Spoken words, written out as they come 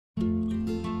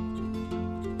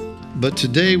but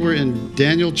today we're in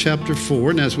Daniel chapter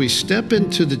 4. And as we step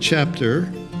into the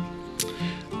chapter,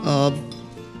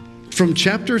 from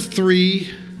chapter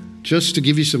 3, just to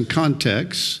give you some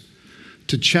context,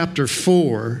 to chapter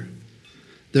 4,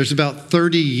 there's about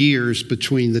 30 years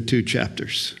between the two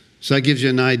chapters. So that gives you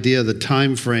an idea of the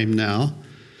time frame now.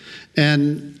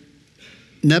 And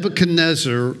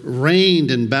Nebuchadnezzar reigned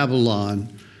in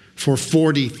Babylon for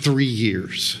 43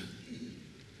 years.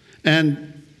 And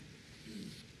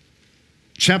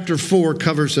chapter 4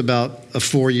 covers about a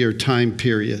 4-year time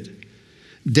period.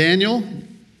 Daniel,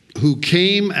 who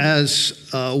came as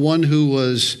one who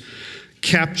was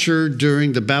captured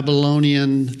during the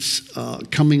Babylonians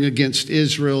coming against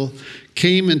Israel,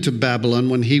 came into Babylon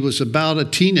when he was about a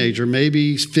teenager,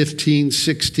 maybe 15,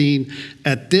 16.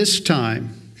 At this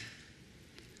time,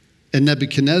 in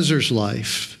Nebuchadnezzar's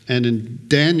life and in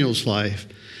Daniel's life,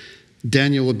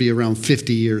 Daniel would be around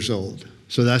 50 years old.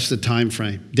 So that's the time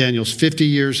frame. Daniel's 50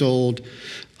 years old.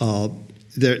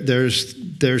 There's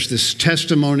this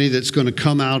testimony that's going to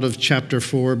come out of chapter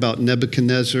 4 about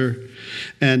Nebuchadnezzar.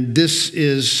 And this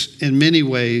is, in many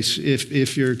ways,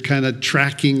 if you're kind of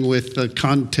tracking with the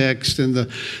context and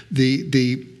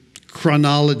the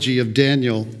chronology of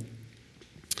Daniel,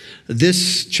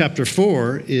 this chapter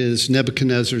 4 is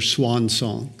Nebuchadnezzar's swan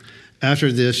song. After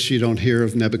this, you don't hear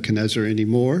of Nebuchadnezzar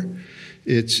anymore.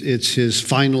 It's his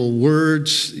final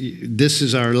words. This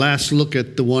is our last look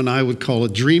at the one I would call a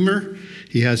dreamer.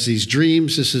 He has these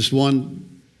dreams. This is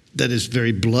one that is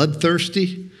very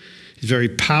bloodthirsty. He's very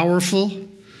powerful,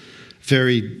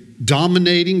 very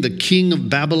dominating, the king of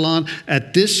Babylon.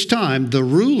 At this time, the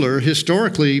ruler,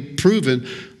 historically proven,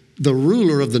 the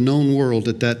ruler of the known world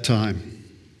at that time.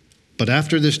 But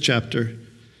after this chapter,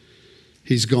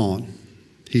 he's gone.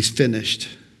 He's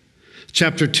finished.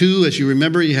 Chapter 2, as you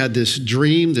remember, he had this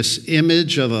dream, this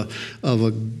image of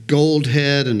a gold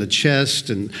head and a chest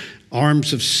and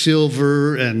arms of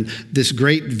silver and this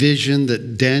great vision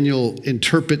that Daniel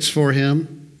interprets for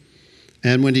him.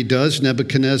 And when he does,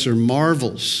 Nebuchadnezzar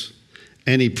marvels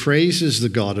and he praises the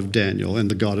God of Daniel and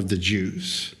the God of the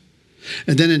Jews.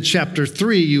 And then in chapter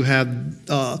 3, you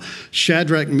have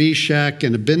Shadrach, Meshach,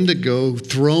 and Abednego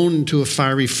thrown into a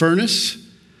fiery furnace.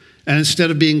 And instead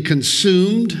of being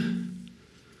consumed,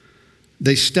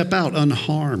 they step out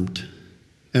unharmed.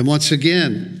 And once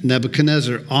again,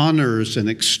 Nebuchadnezzar honors and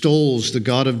extols the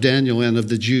God of Daniel and of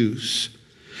the Jews.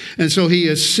 And so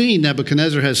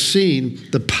Nebuchadnezzar has seen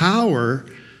the power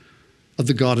of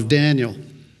the God of Daniel,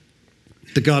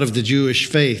 the God of the Jewish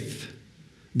faith,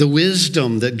 the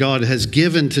wisdom that God has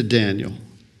given to Daniel,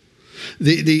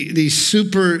 the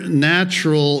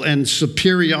supernatural and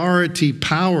superiority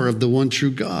power of the one true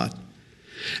God.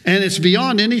 And it's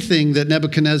beyond anything that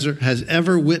Nebuchadnezzar has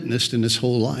ever witnessed in his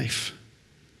whole life.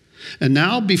 And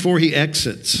now before he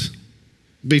exits,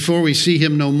 before we see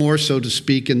him no more, so to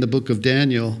speak, in the book of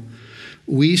Daniel,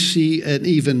 we see an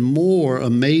even more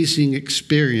amazing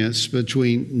experience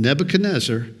between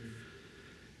Nebuchadnezzar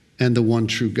and the one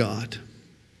true God.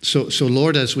 So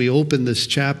Lord, as we open this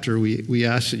chapter, we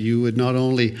ask that you would not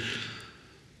only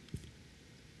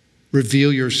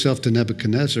reveal yourself to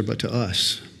Nebuchadnezzar, but to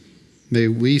us. May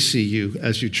we see you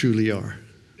as you truly are.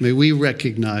 May we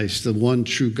recognize the one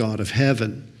true God of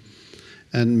heaven.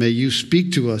 And may you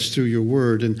speak to us through your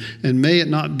word. And may it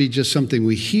not be just something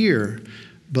we hear,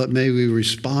 but may we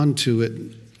respond to it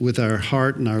with our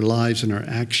heart and our lives and our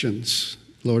actions.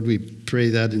 Lord, we pray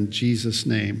that in Jesus'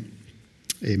 name.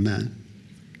 Amen.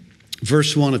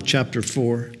 Verse 1 of chapter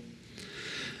 4.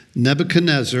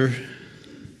 Nebuchadnezzar,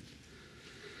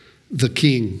 the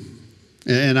king.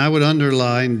 And I would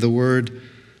underline the word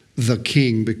the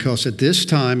king, because at this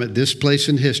time, at this place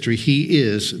in history, he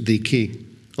is the king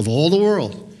of all the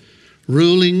world.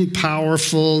 Ruling,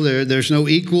 powerful, there's no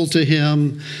equal to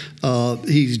him.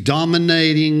 He's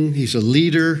dominating, he's a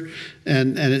leader.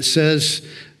 And it says,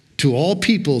 to all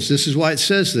peoples, this is why it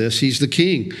says this, he's the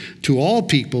king. To all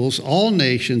peoples, all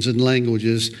nations and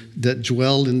languages that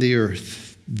dwell in the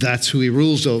earth. That's who he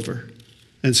rules over.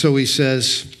 And so he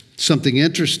says something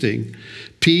interesting.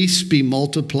 Peace be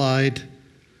multiplied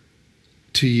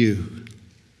to you.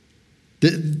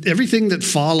 Everything that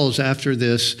follows after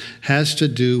this has to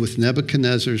do with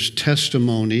Nebuchadnezzar's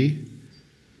testimony,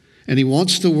 and he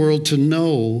wants the world to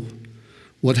know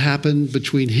what happened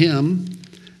between him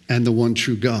and the one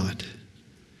true God.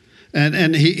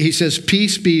 And he says,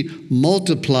 peace be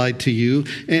multiplied to you.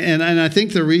 And I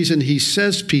think the reason he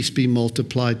says peace be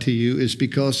multiplied to you is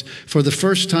because for the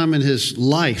first time in his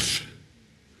life,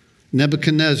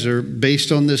 Nebuchadnezzar,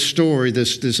 based on this story,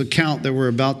 this account that we're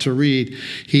about to read,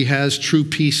 he has true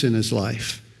peace in his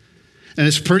life. And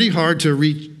it's pretty hard to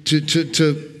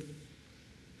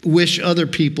wish other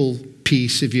people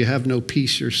peace if you have no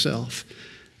peace yourself.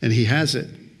 And he has it.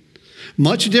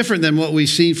 Much different than what we've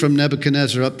seen from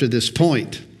Nebuchadnezzar up to this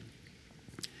point.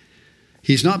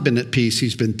 He's not been at peace.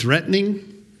 He's been threatening.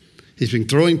 He's been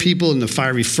throwing people in the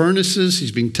fiery furnaces.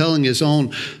 He's been telling his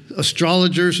own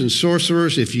astrologers and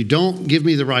sorcerers, if you don't give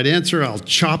me the right answer, I'll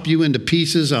chop you into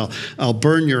pieces. I'll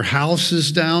burn your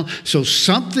houses down. So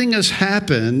something has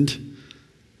happened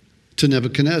to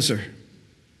Nebuchadnezzar.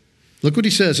 Look what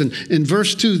he says. In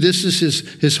verse 2, this is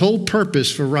his whole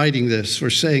purpose for writing this,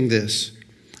 for saying this.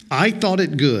 I thought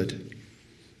it good.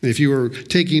 If you were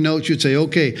taking notes, you'd say,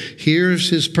 okay,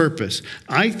 here's his purpose.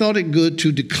 I thought it good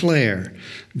to declare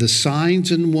the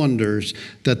signs and wonders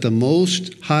that the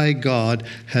Most High God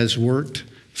has worked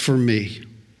for me.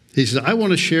 He says, I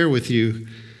want to share with you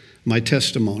my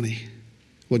testimony,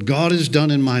 what God has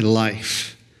done in my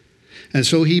life. And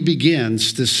so he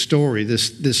begins this story,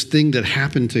 this thing that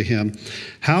happened to him.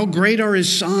 How great are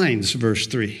his signs, verse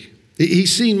 3.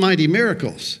 He's seen mighty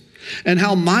miracles. And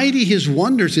how mighty his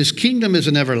wonders. His kingdom is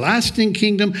an everlasting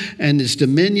kingdom, and his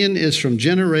dominion is from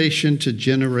generation to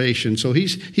generation. So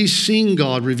he's seen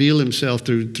God reveal himself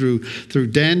through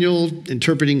Daniel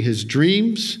interpreting his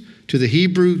dreams, to the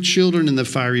Hebrew children in the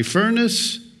fiery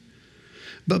furnace.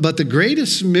 But the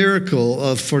greatest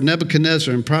miracle for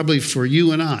Nebuchadnezzar, and probably for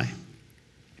you and I,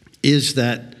 is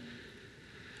that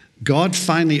God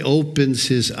finally opens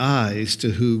his eyes to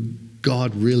who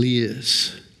God really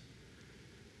is.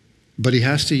 But he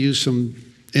has to use some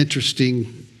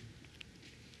interesting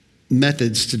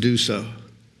methods to do so.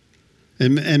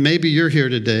 And maybe you're here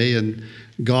today and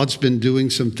God's been doing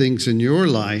some things in your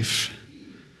life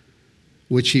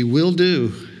which he will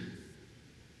do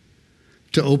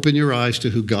to open your eyes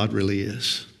to who God really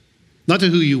is. Not to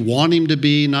who you want him to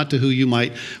be, not to who you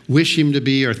might wish him to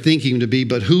be or think him to be,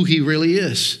 but who he really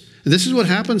is. And this is what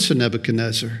happens to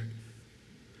Nebuchadnezzar.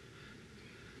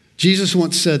 Jesus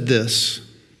once said this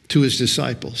to his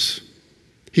disciples.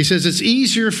 He says, it's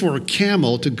easier for a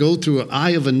camel to go through an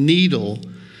eye of a needle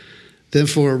than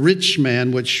for a rich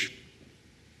man, which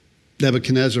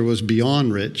Nebuchadnezzar was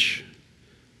beyond rich,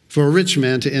 for a rich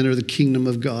man to enter the kingdom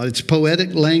of God. It's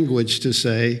poetic language to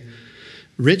say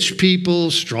rich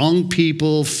people, strong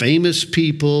people, famous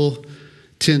people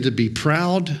tend to be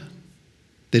proud.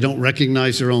 They don't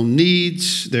recognize their own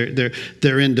needs.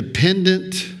 They're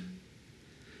independent.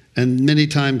 And many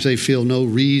times they feel no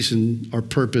reason or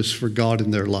purpose for God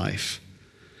in their life.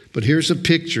 But here's a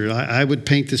picture. I would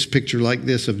paint this picture like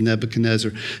this of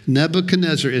Nebuchadnezzar.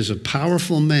 Nebuchadnezzar is a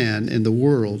powerful man in the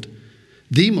world,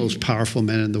 the most powerful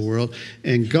man in the world,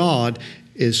 and God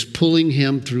is pulling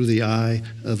him through the eye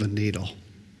of a needle.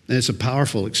 And it's a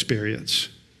powerful experience.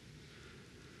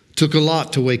 Took a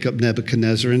lot to wake up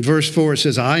Nebuchadnezzar. In verse 4 it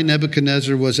says, I,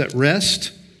 Nebuchadnezzar, was at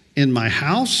rest in my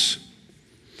house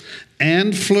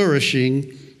and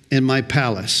flourishing in my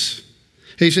palace.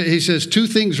 He says two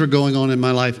things were going on in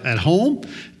my life. At home,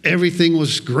 everything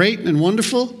was great and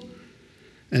wonderful.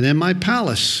 And in my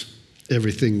palace,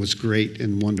 everything was great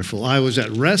and wonderful. I was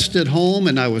at rest at home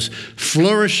and I was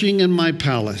flourishing in my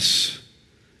palace.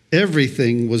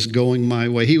 Everything was going my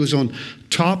way. He was on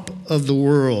top of the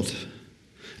world.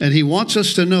 And he wants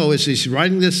us to know, as he's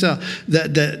writing this out,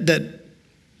 that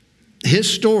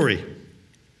his story,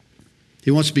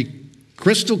 he wants to be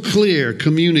crystal clear,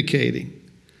 communicating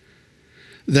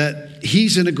that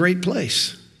he's in a great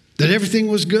place, that everything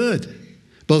was good,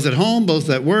 both at home, both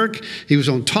at work. He was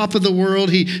on top of the world.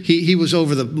 He was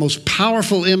over the most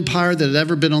powerful empire that had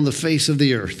ever been on the face of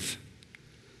the earth.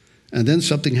 And then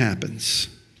something happens.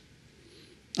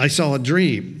 I saw a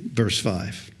dream, verse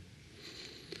 5,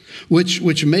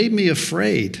 which made me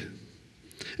afraid.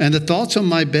 And the thoughts on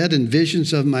my bed and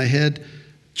visions of my head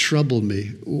troubled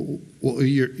me.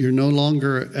 You're no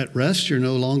longer at rest. You're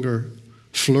no longer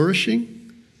flourishing.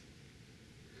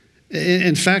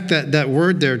 In fact, that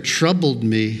word there, troubled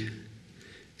me,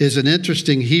 is an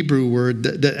interesting Hebrew word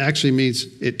that actually means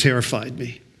it terrified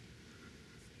me.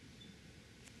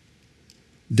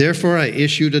 Therefore, I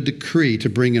issued a decree to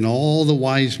bring in all the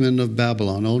wise men of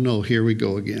Babylon. Oh no, here we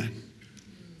go again.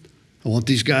 I want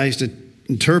these guys to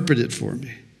interpret it for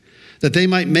me, that they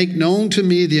might make known to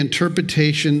me the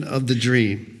interpretation of the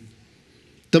dream.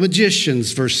 The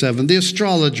magicians, verse 7, the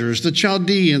astrologers, the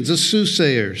Chaldeans, the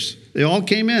soothsayers, they all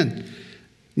came in.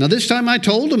 Now this time I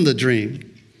told them the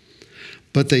dream,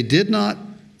 but they did not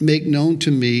make known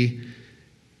to me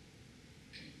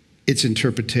its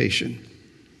interpretation.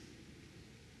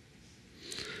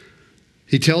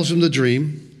 He tells them the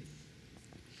dream,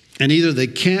 and either they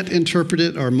can't interpret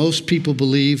it, or most people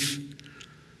believe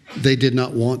they did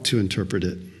not want to interpret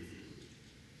it,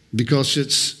 because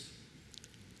it's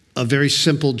a very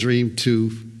simple dream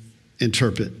to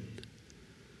interpret.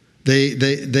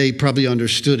 They probably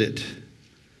understood it,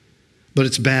 but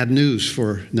it's bad news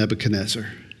for Nebuchadnezzar.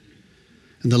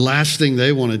 And the last thing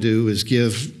they want to do is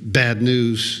give bad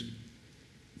news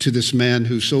to this man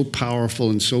who's so powerful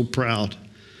and so proud.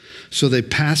 So they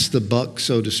pass the buck,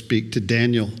 so to speak, to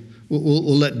Daniel.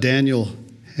 We'll let Daniel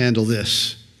handle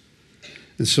this.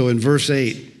 And so in verse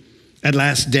 8, at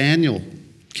last Daniel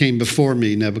came before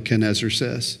me, Nebuchadnezzar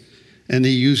says. And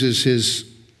he uses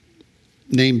his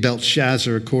name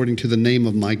Belshazzar according to the name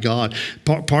of my God.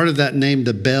 Part of that name,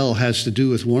 the Bel, has to do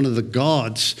with one of the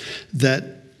gods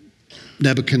that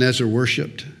Nebuchadnezzar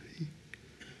worshipped.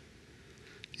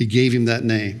 He gave him that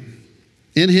name.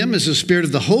 In him is the spirit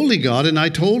of the holy God, and I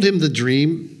told him the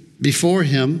dream before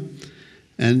him,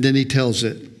 and then he tells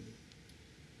it.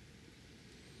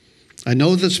 I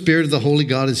know the spirit of the holy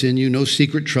God is in you. No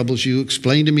secret troubles you.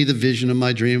 Explain to me the vision of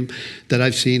my dream that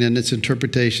I've seen and its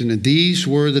interpretation. And these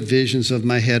were the visions of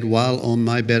my head while on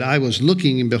my bed. I was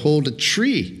looking, and behold, a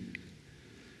tree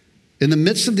in the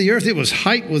midst of the earth. Its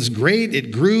height was great.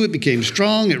 It grew. It became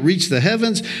strong. It reached the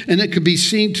heavens, and it could be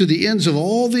seen to the ends of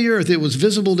all the earth. It was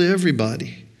visible to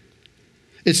everybody.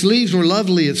 Its leaves were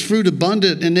lovely. Its fruit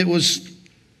abundant, and it was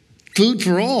food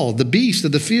for all. The beasts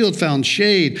of the field found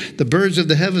shade. The birds of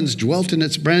the heavens dwelt in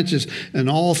its branches, and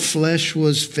all flesh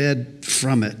was fed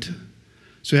from it.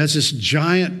 So he has this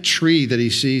giant tree that he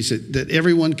sees that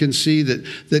everyone can see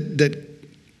that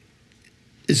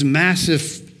is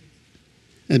massive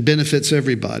and benefits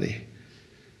everybody.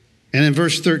 And in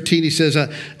verse 13 he says,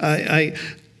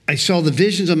 I saw the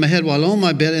visions of my head while on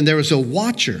my bed, and there was a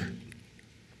watcher,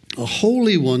 a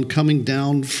holy one coming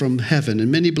down from heaven. And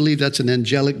many believe that's an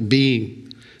angelic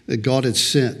being that God had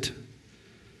sent.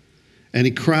 And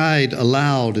he cried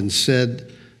aloud and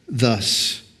said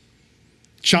thus,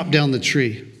 chop down the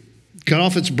tree, cut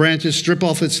off its branches, strip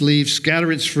off its leaves,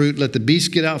 scatter its fruit, let the beasts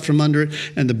get out from under it,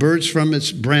 and the birds from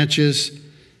its branches.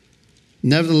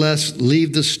 Nevertheless,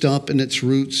 leave the stump and its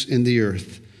roots in the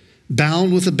earth.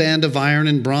 Bound with a band of iron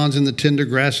and bronze in the tender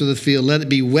grass of the field, let it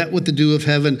be wet with the dew of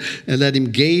heaven, and let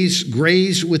him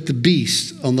graze with the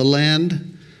beasts on the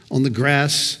land, on the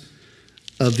grass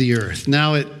of the earth.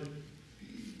 Now it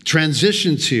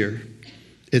transitions here.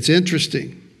 It's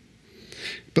interesting.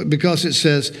 But because it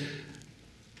says,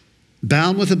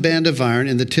 bound with a band of iron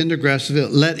in the tender grass of the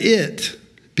field, let it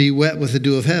be wet with the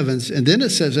dew of heavens. And then it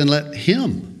says, and let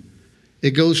him.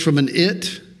 It goes from an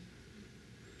it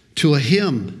to a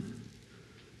him,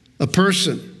 a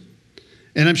person.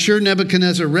 And I'm sure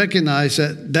Nebuchadnezzar recognized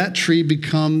that tree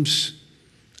becomes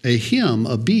a him,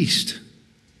 a beast.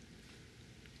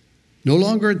 No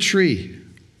longer a tree.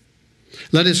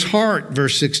 Let his heart,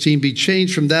 verse 16, be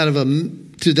changed from that of a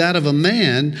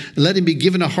man, and let him be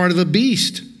given a heart of a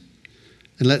beast.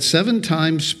 And let 7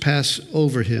 times pass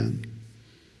over him.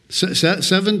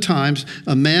 7 times,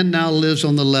 a man now lives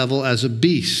on the level as a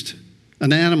beast,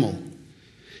 an animal.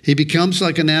 He becomes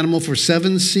like an animal for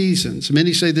 7 seasons.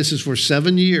 Many say this is for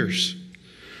 7 years,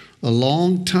 a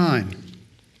long time.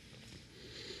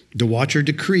 The watcher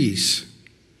decrees.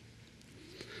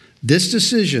 This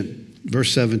decision,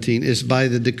 verse 17, is by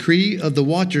the decree of the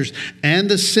watchers and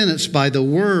the sentence by the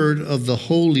word of the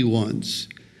holy ones.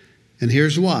 And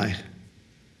here's why.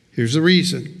 Here's the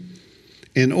reason.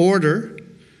 In order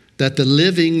that the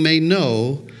living may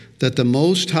know that the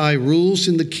Most High rules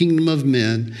in the kingdom of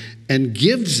men and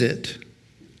gives it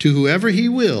to whoever he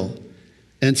will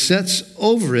and sets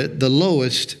over it the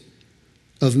lowest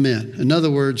of men. In other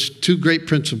words, 2 great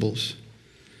principles.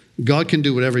 God can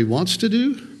do whatever he wants to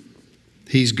do.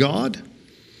 He's God,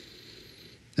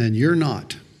 and you're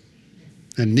not.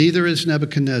 And neither is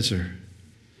Nebuchadnezzar.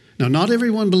 Now, not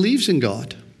everyone believes in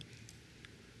God.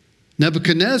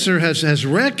 Nebuchadnezzar has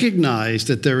recognized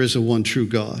that there is a one true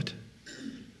God.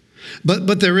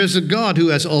 But there is a God who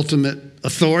has ultimate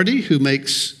authority, who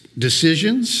makes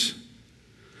decisions,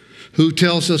 who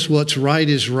tells us what's right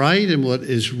is right and what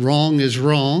is wrong.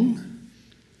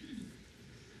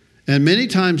 And many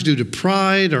times due to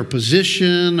pride, our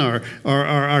position,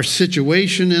 our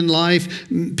situation in life,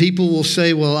 people will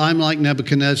say, well, I'm like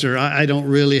Nebuchadnezzar. I don't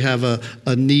really have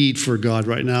a need for God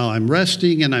right now. I'm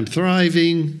resting and I'm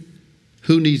thriving.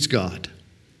 Who needs God?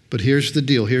 But here's the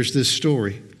deal. Here's this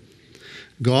story.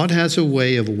 God has a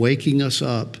way of waking us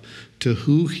up to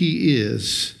who he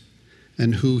is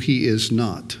and who he is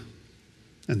not.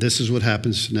 And this is what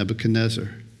happens to Nebuchadnezzar.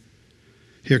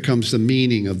 Here comes the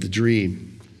meaning of the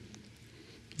dream.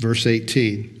 Verse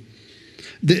 18.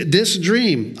 This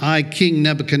dream I, King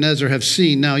Nebuchadnezzar, have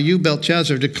seen. Now you,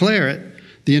 Belshazzar, declare it,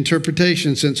 the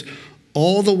interpretation, since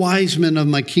All the wise men of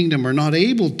my kingdom are not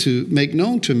able to make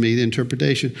known to me the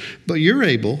interpretation, but you're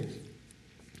able.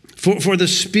 For the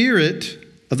Spirit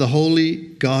of the holy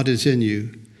God is in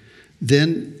you.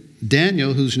 Then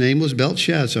Daniel, whose name was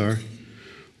Belshazzar,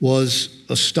 was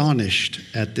astonished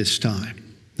at this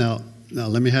time. Now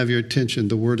let me have your attention.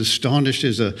 The word astonished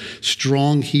is a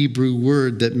strong Hebrew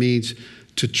word that means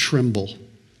to tremble.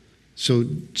 So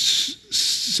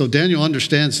Daniel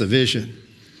understands the vision.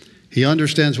 He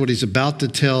understands what he's about to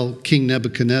tell King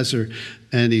Nebuchadnezzar,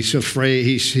 and he's afraid,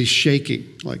 he's shaking,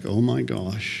 like, oh my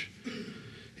gosh.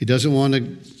 He doesn't want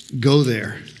to go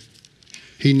there.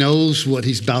 He knows what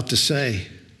he's about to say.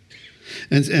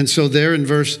 And so there in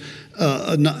verse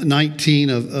 19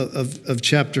 of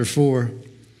chapter 4,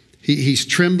 he's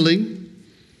trembling.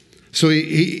 So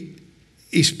he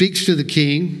speaks to the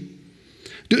king.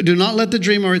 Do not let the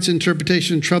dream or its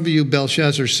interpretation trouble you,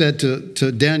 Belshazzar said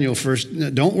to Daniel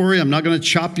first. Don't worry, I'm not going to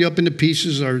chop you up into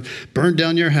pieces or burn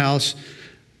down your house.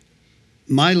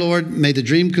 My Lord, may the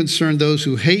dream concern those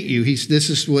who hate you. This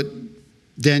is what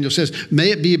Daniel says.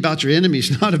 May it be about your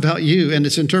enemies, not about you. And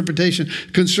its interpretation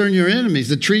concern your enemies.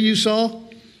 The tree you saw,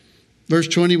 verse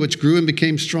 20, which grew and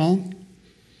became strong,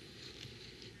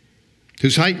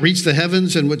 whose height reached the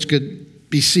heavens and which could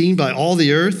be seen by all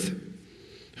the earth,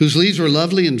 whose leaves were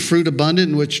lovely and fruit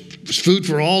abundant, in which food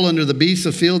for all under the beasts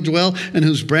of the field dwell, and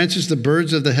whose branches the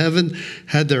birds of the heaven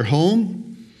had their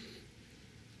home.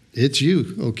 It's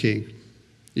you, O king.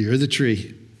 You're the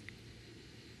tree.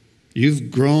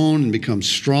 You've grown and become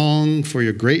strong, for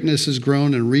your greatness has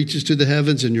grown and reaches to the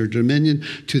heavens, and your dominion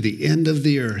to the end of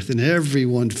the earth, and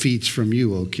everyone feeds from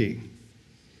you, O king.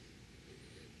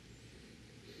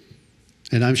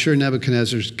 And I'm sure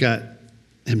Nebuchadnezzar's got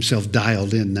himself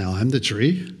dialed in now. I'm the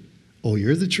tree. Oh,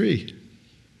 you're the tree.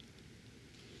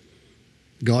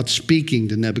 God speaking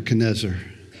to Nebuchadnezzar.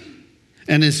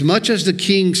 And as much as the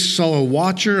king saw a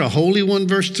watcher, a holy one,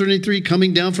 verse 33,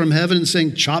 coming down from heaven and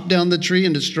saying, chop down the tree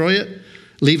and destroy it,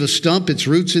 leave a stump, its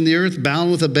roots in the earth,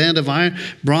 bound with a band of iron,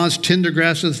 bronze, tender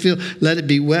grass of the field, let it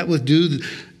be wet with dew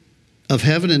of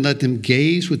heaven, and let them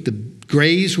graze with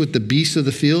the beasts of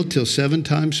the field till 7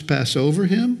 times pass over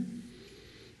him.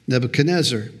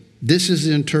 Nebuchadnezzar, this is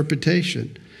the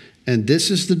interpretation. And this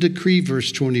is the decree,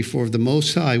 verse 24, of the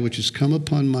Most High, which has come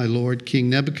upon my Lord, King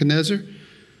Nebuchadnezzar.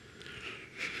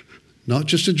 Not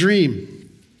just a dream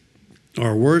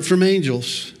or a word from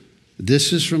angels.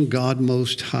 This is from God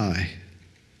Most High.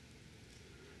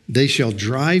 They shall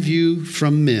drive you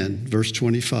from men, verse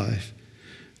 25.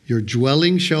 Your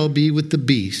dwelling shall be with the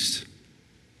beasts,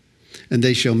 and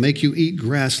they shall make you eat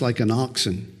grass like an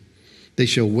oxen. They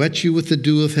shall wet you with the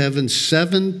dew of heaven.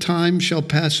 7 times shall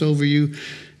pass over you.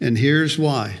 And here's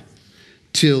why.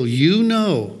 Till you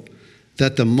know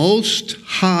that the Most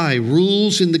High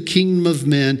rules in the kingdom of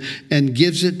men and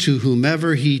gives it to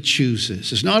whomever he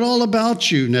chooses. It's not all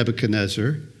about you,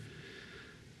 Nebuchadnezzar.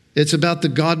 It's about the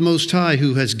God Most High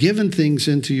who has given things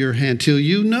into your hand. Till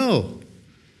you know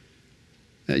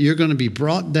that you're going to be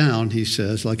brought down, he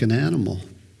says, like an animal.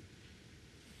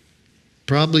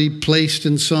 Probably placed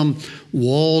in some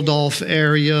walled off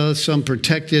area, some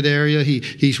protected area.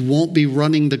 He won't be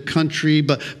running the country,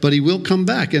 but he will come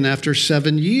back. And after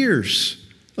 7 years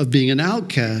of being an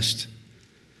outcast.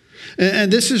 And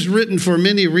this is written for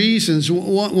many reasons.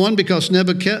 One, because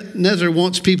Nebuchadnezzar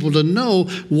wants people to know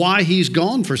why he's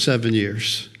gone for 7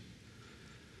 years.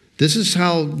 This is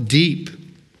how deep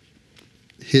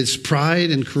his pride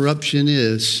and corruption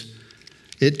is.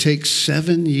 It takes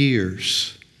 7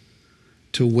 years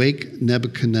to wake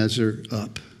Nebuchadnezzar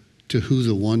up to who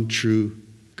the one true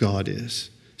God is.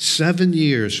 7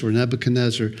 years for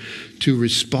Nebuchadnezzar to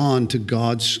respond to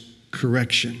God's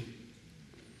correction.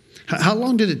 How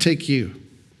long did it take you?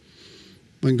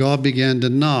 When God began to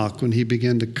knock, when he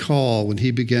began to call, when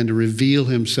he began to reveal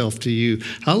himself to you,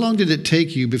 how long did it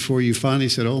take you before you finally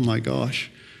said, oh my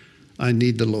gosh, I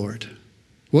need the Lord?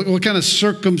 What kind of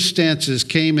circumstances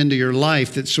came into your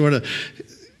life that sort of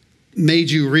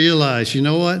made you realize, you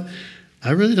know what? I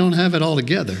really don't have it all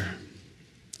together.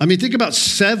 I mean, think about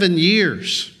 7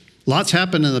 years. Lots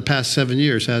happened in the past 7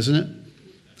 years, hasn't it?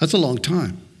 That's a long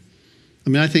time. I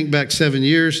mean, I think back 7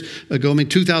 years ago,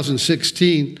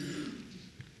 2016,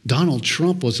 Donald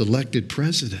Trump was elected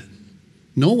president.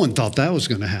 No one thought that was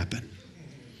going to happen.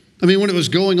 I mean, when it was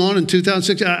going on in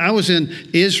 2006, I was in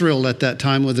Israel at that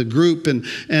time with a group, and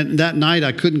that night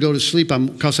I couldn't go to sleep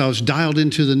because I was dialed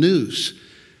into the news.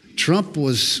 Trump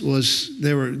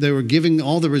they were giving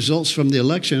all the results from the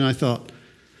election, and I thought,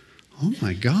 oh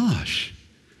my gosh,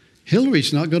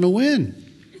 Hillary's not going to win.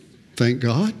 Thank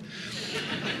God.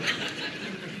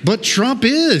 But Trump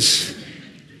is.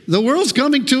 The world's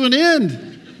coming to an end.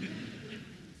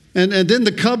 And then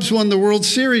the Cubs won the World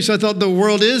Series. I thought the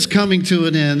world is coming to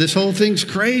an end. This whole thing's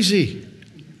crazy.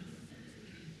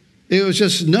 It was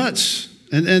just nuts.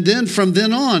 And then from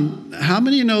then on, how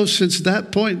many know since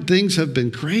that point things have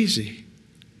been crazy?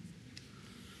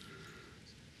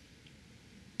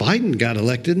 Biden got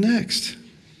elected next.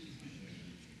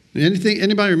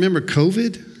 Anybody remember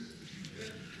COVID?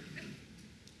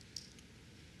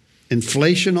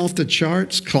 Inflation off the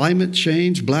charts, climate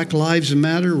change, Black Lives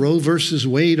Matter, Roe versus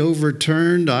Wade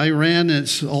overturned, Iran,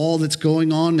 it's all that's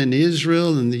going on in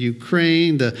Israel and the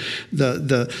Ukraine, the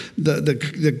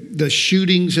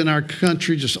shootings in our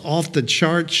country just off the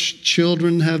charts.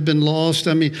 Children have been lost.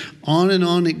 I mean, on and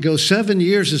on it goes. 7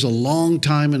 years is a long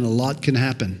time and a lot can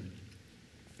happen.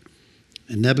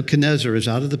 And Nebuchadnezzar is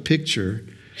out of the picture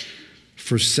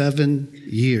for 7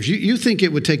 years. You think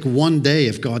it would take one day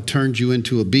if God turned you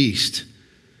into a beast.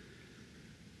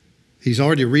 He's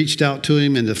already reached out to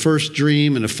him in the first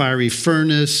dream in a fiery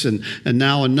furnace and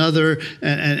now another.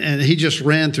 And he just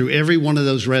ran through every one of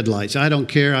those red lights. I don't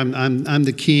care. I'm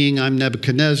the king. I'm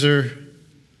Nebuchadnezzar.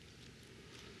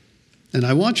 And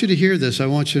I want you to hear this. I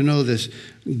want you to know this.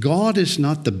 God is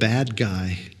not the bad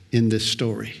guy in this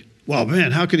story. Well,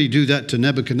 man, how could he do that to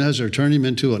Nebuchadnezzar, turn him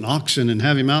into an oxen and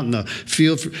have him out in the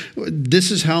field?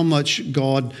 This is how much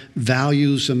God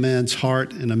values a man's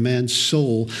heart and a man's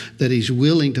soul, that he's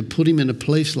willing to put him in a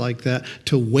place like that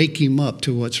to wake him up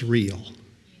to what's real.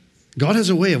 God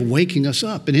has a way of waking us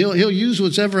up, and he'll use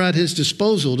what's ever at his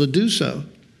disposal to do so.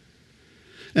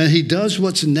 And he does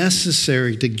what's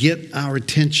necessary to get our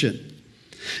attention.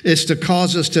 It's to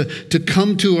cause us to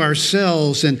come to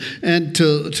ourselves and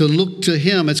to look to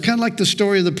him. It's kind of like the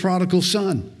story of the prodigal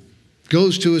son.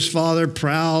 Goes to his father,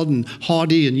 proud and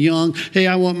haughty and young. Hey,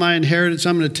 I want my inheritance.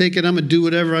 I'm going to take it. I'm going to do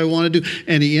whatever I want to do.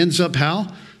 And he ends up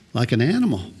how? Like an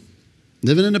animal,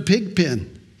 living in a pig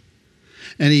pen.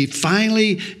 And he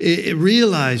finally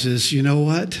realizes, you know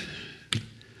what?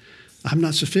 I'm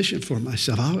not sufficient for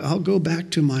myself. I'll go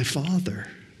back to my father.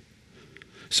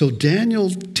 So Daniel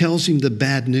tells him the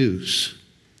bad news,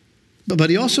 but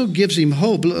he also gives him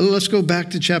hope. Let's go back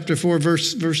to chapter 4,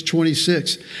 verse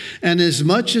 26. And as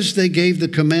much as they gave the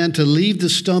command to leave the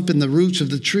stump in the roots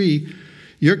of the tree,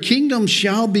 your kingdom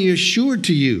shall be assured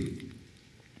to you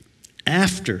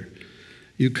after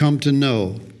you come to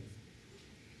know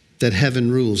that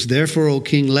heaven rules. Therefore, O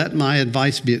king, let my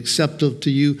advice be acceptable to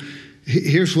you.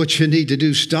 Here's what you need to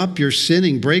do. Stop your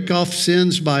sinning. Break off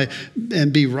sins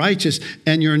and be righteous.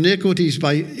 And your iniquities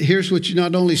here's what you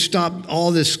not only stop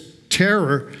all this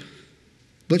terror,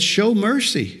 but show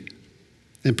mercy.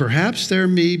 And perhaps there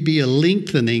may be a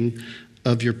lengthening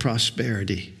of your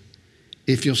prosperity.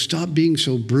 If you'll stop being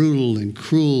so brutal and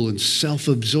cruel and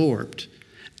self-absorbed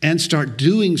and start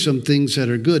doing some things that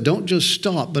are good. Don't just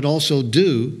stop, but also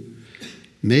do.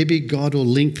 Maybe God will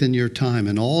lengthen your time.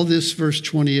 And all this, verse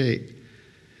 28,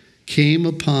 came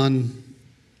upon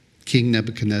King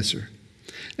Nebuchadnezzar.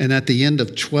 And at the end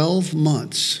of 12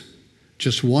 months,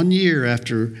 just 1 year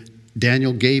after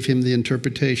Daniel gave him the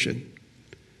interpretation,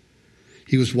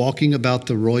 he was walking about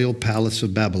the royal palace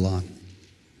of Babylon.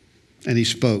 And he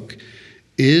spoke,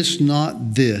 "Is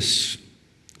not this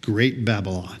great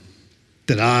Babylon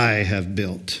that I have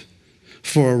built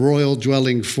for a royal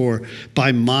dwelling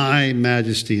by my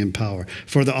majesty and power,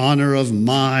 for the honor of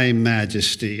my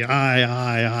majesty.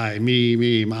 I,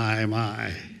 me,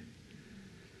 my.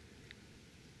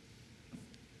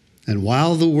 And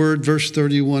while the word, verse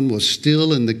 31, was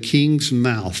still in the king's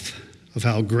mouth of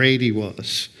how great he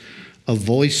was, a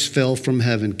voice fell from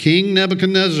heaven. King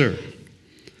Nebuchadnezzar,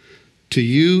 to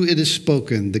you it is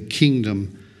spoken, the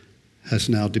kingdom has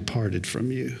now departed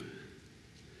from you.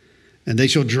 And they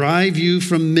shall drive you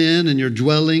from men, and your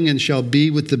dwelling and shall be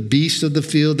with the beasts of the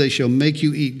field. They shall make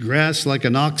you eat grass like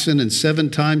an oxen, and 7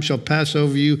 times shall pass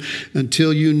over you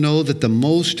until you know that the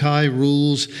Most High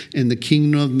rules in the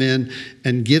kingdom of men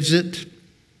and gives it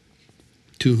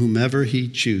to whomever he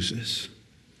chooses."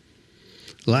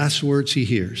 Last words he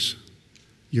hears,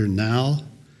 "You're now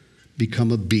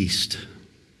become a beast.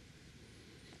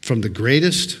 From the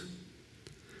greatest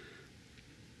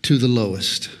to the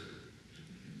lowest."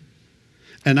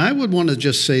 And I would want to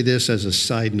just say this as a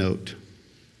side note,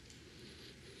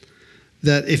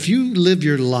 that if you live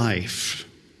your life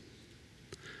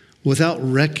without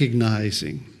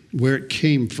recognizing where it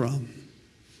came from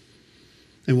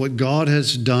and what God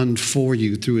has done for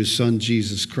you through his son,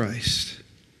 Jesus Christ,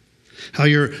 how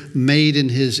you're made in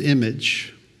his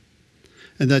image,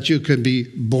 and that you can be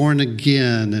born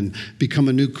again and become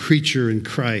a new creature in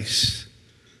Christ,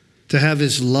 to have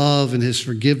his love and his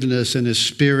forgiveness and his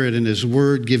spirit and his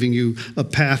word giving you a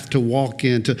path to walk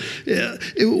in.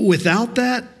 Without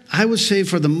that, I would say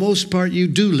for the most part, you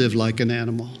do live like an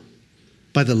animal.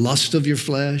 By the lust of your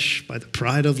flesh, by the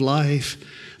pride of life,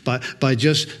 by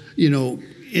just,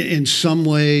 in some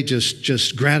way,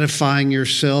 just gratifying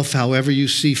yourself however you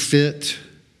see fit.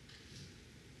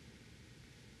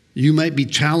 You might be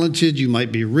talented, you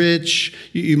might be rich,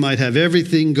 you might have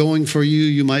everything going for you,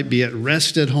 you might be at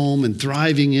rest at home and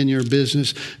thriving in your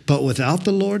business, but without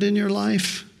the Lord in your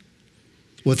life,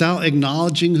 without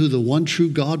acknowledging who the one true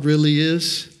God really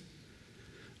is,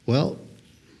 well,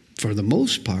 for the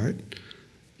most part,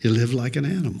 you live like an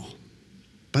animal.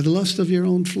 By the lust of your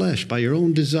own flesh, by your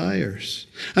own desires.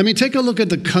 I mean, take a look at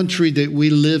the country that we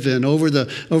live in over the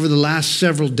last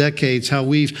several decades, how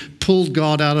we've pulled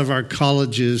God out of our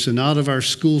colleges and out of our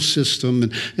school system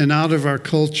and out of our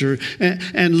culture.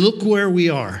 And look where we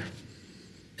are.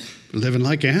 Living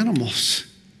like animals.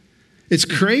 It's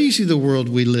crazy the world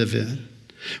we live in.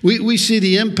 We see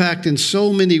the impact in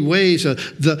so many ways,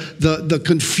 the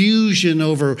confusion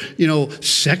over,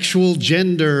 sexual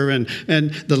gender and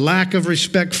the lack of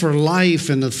respect for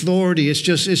life and authority.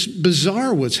 It's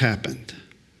bizarre what's happened.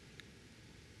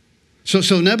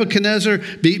 So Nebuchadnezzar,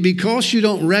 because you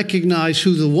don't recognize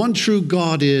who the one true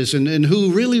God is and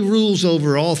who really rules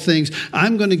over all things,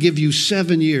 I'm going to give you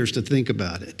 7 years to think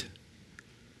about it.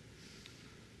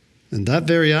 And that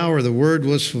very hour, the word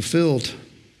was fulfilled.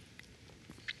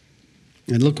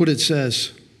 And look what it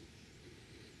says.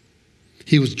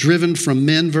 He was driven from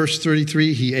men, verse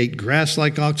 33. He ate grass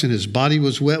like oxen. His body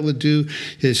was wet with dew.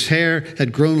 His hair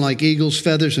had grown like eagle's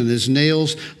feathers and his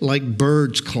nails like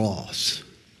bird's claws.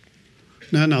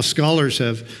 Now scholars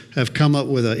have come up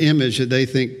with an image that they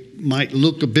think might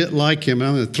look a bit like him.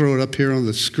 I'm going to throw it up here on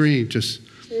the screen. Just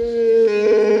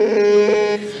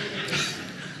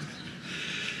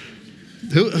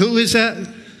who is that?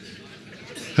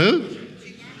 Who?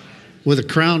 With a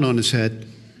crown on his head.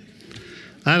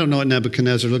 I don't know what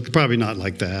Nebuchadnezzar looked. Probably not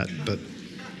like that, but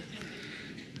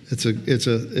it's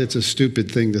a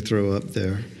stupid thing to throw up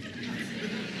there.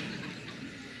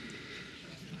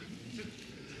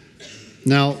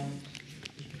 Now,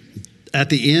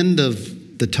 at the end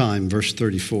of the time, verse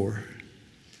 34,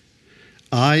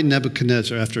 I,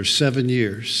 Nebuchadnezzar, after 7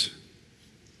 years,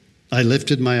 I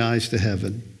lifted my eyes to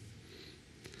heaven,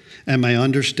 and my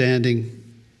understanding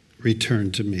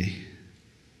returned to me.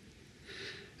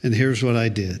 And here's what I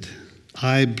did.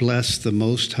 I blessed the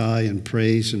Most High and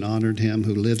praised and honored him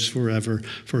who lives forever,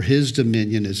 for his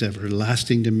dominion is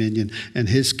everlasting dominion, and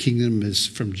his kingdom is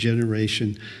from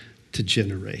generation to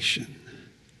generation.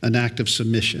 An act of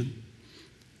submission,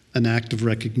 an act of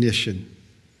recognition.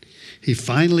 He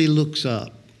finally looks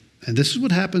up, and this is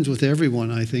what happens with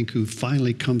everyone, I think, who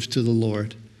finally comes to the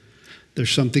Lord.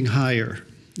 There's something higher,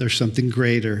 there's something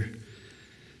greater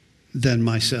than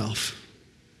myself.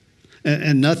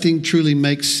 And nothing truly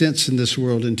makes sense in this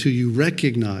world until you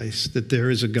recognize that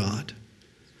there is a God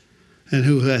and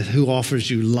who offers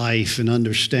you life and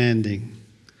understanding.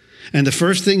 And the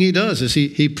first thing he does is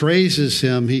he praises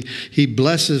him, he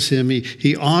blesses him,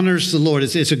 he honors the Lord.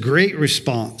 It's a great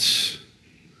response.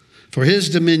 For his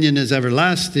dominion is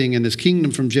everlasting and his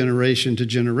kingdom from generation to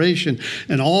generation.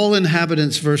 And all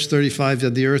inhabitants, verse 35,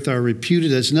 of the earth are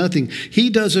reputed as nothing.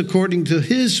 He does according to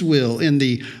his will in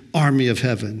the army of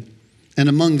heaven and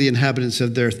among the inhabitants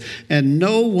of the earth. And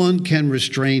no one can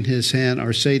restrain his hand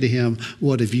or say to him,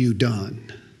 what have you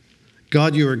done?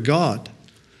 God, you are God.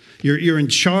 You're in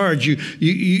charge.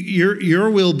 Your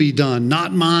will be done,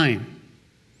 not mine.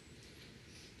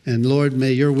 And Lord,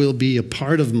 may your will be a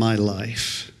part of my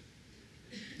life.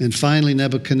 And finally,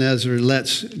 Nebuchadnezzar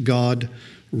lets God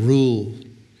rule.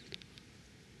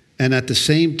 And at the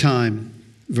same time,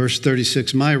 verse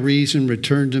 36, my reason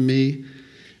returned to me,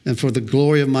 and for the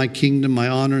glory of my kingdom, my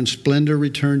honor and splendor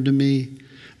returned to me.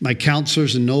 My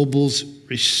counselors and nobles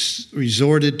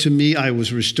resorted to me. I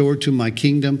was restored to my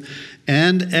kingdom,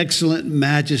 and excellent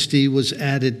majesty was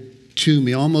added to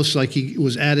me, almost like he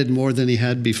was added more than he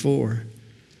had before.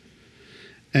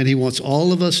 And he wants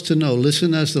all of us to know,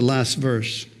 listen as the last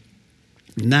verse.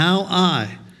 Now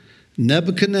I,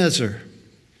 Nebuchadnezzar,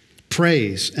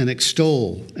 praise and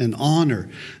extol and honor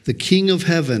the King of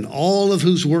heaven, all of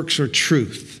whose works are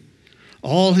truth,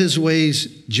 all his ways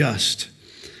just.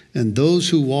 And those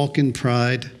who walk in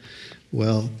pride,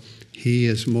 well, he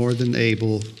is more than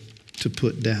able to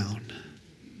put down.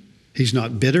 He's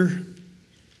not bitter.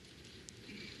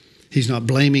 He's not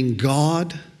blaming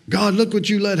God. God, look what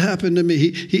you let happen to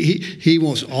me. He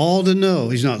wants all to know.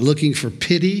 He's not looking for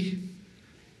pity.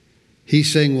 He's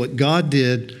saying what God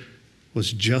did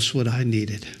was just what I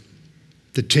needed.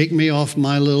 to take me off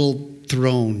my little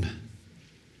throne.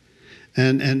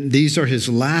 And these are his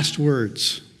last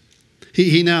words.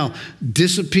 He now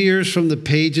disappears from the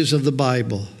pages of the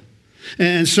Bible.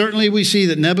 And certainly we see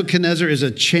that Nebuchadnezzar is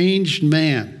a changed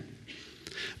man.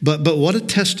 But what a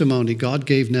testimony God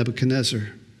gave Nebuchadnezzar.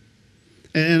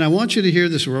 And I want you to hear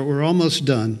this. We're almost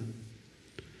done.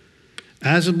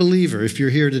 As a believer, if you're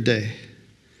here today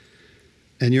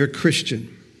and you're a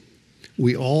Christian,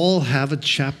 we all have a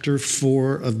chapter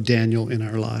 4 of Daniel in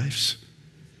our lives.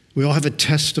 We all have a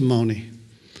testimony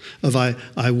of I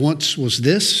once was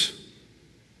this,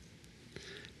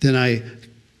 then I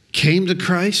came to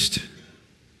Christ,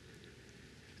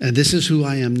 and this is who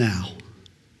I am now.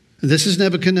 And this is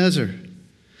Nebuchadnezzar.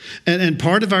 And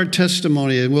part of our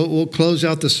testimony, and we'll close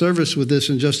out the service with this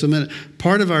in just a minute,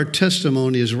 part of our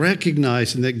testimony is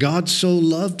recognizing that God so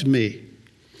loved me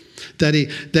that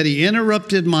he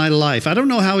interrupted my life. I don't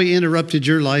know how he interrupted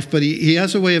your life, but he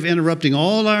has a way of interrupting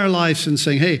all our lives and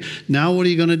saying, hey, now what are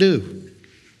you going to do?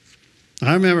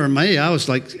 I remember me, I was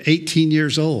like 18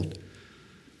 years old,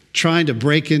 trying to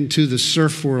break into the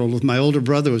surf world with my older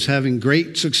brother, was having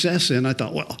great success in. I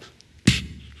thought, well,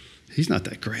 he's not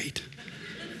that great.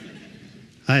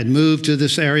 I had moved to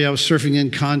this area. I was surfing in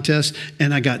contests,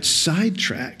 and I got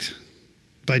sidetracked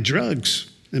by drugs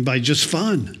and by just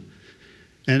fun.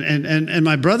 And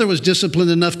my brother was disciplined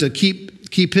enough to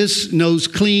keep his nose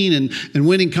clean and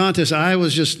winning contests. I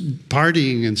was just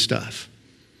partying and stuff.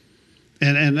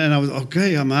 And I was,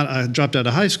 okay, I dropped out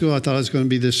of high school. I thought I was going to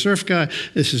be this surf guy.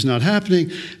 This is not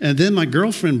happening. And then my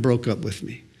girlfriend broke up with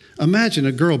me. Imagine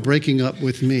a girl breaking up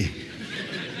with me.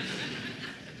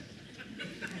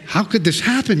 How could this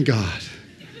happen, God?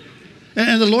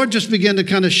 And the Lord just began to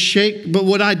kind of shake. But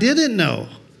what I didn't know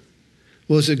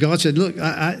was that God said, look,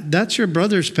 that's your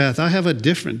brother's path. I have a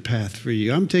different path for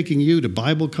you. I'm taking you to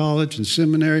Bible college and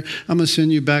seminary. I'm going to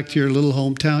send you back to your little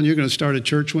hometown. You're going to start a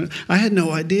church. I had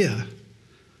no idea.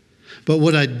 But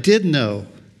what I did know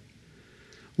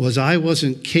was I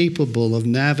wasn't capable of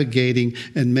navigating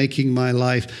and making my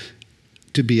life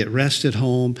to be at rest at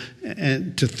home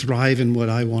and to thrive in what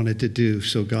I wanted to do.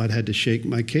 So God had to shake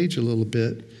my cage a little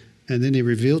bit. And then he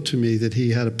revealed to me that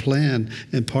he had a plan.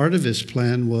 And part of his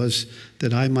plan was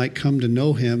that I might come to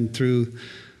know him through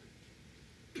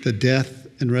the death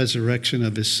and resurrection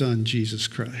of his son, Jesus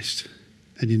Christ.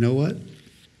 And you know what?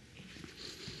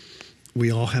 We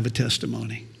all have a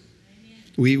testimony.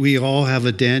 We all have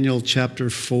a Daniel chapter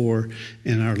 4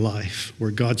 in our life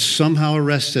where God somehow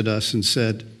arrested us and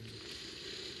said,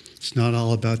 it's not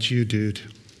all about you, dude.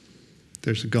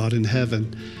 There's a God in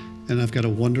heaven, and I've got a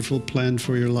wonderful plan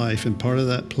for your life. And part of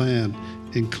that plan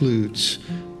includes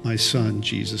my son,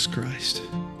 Jesus Christ.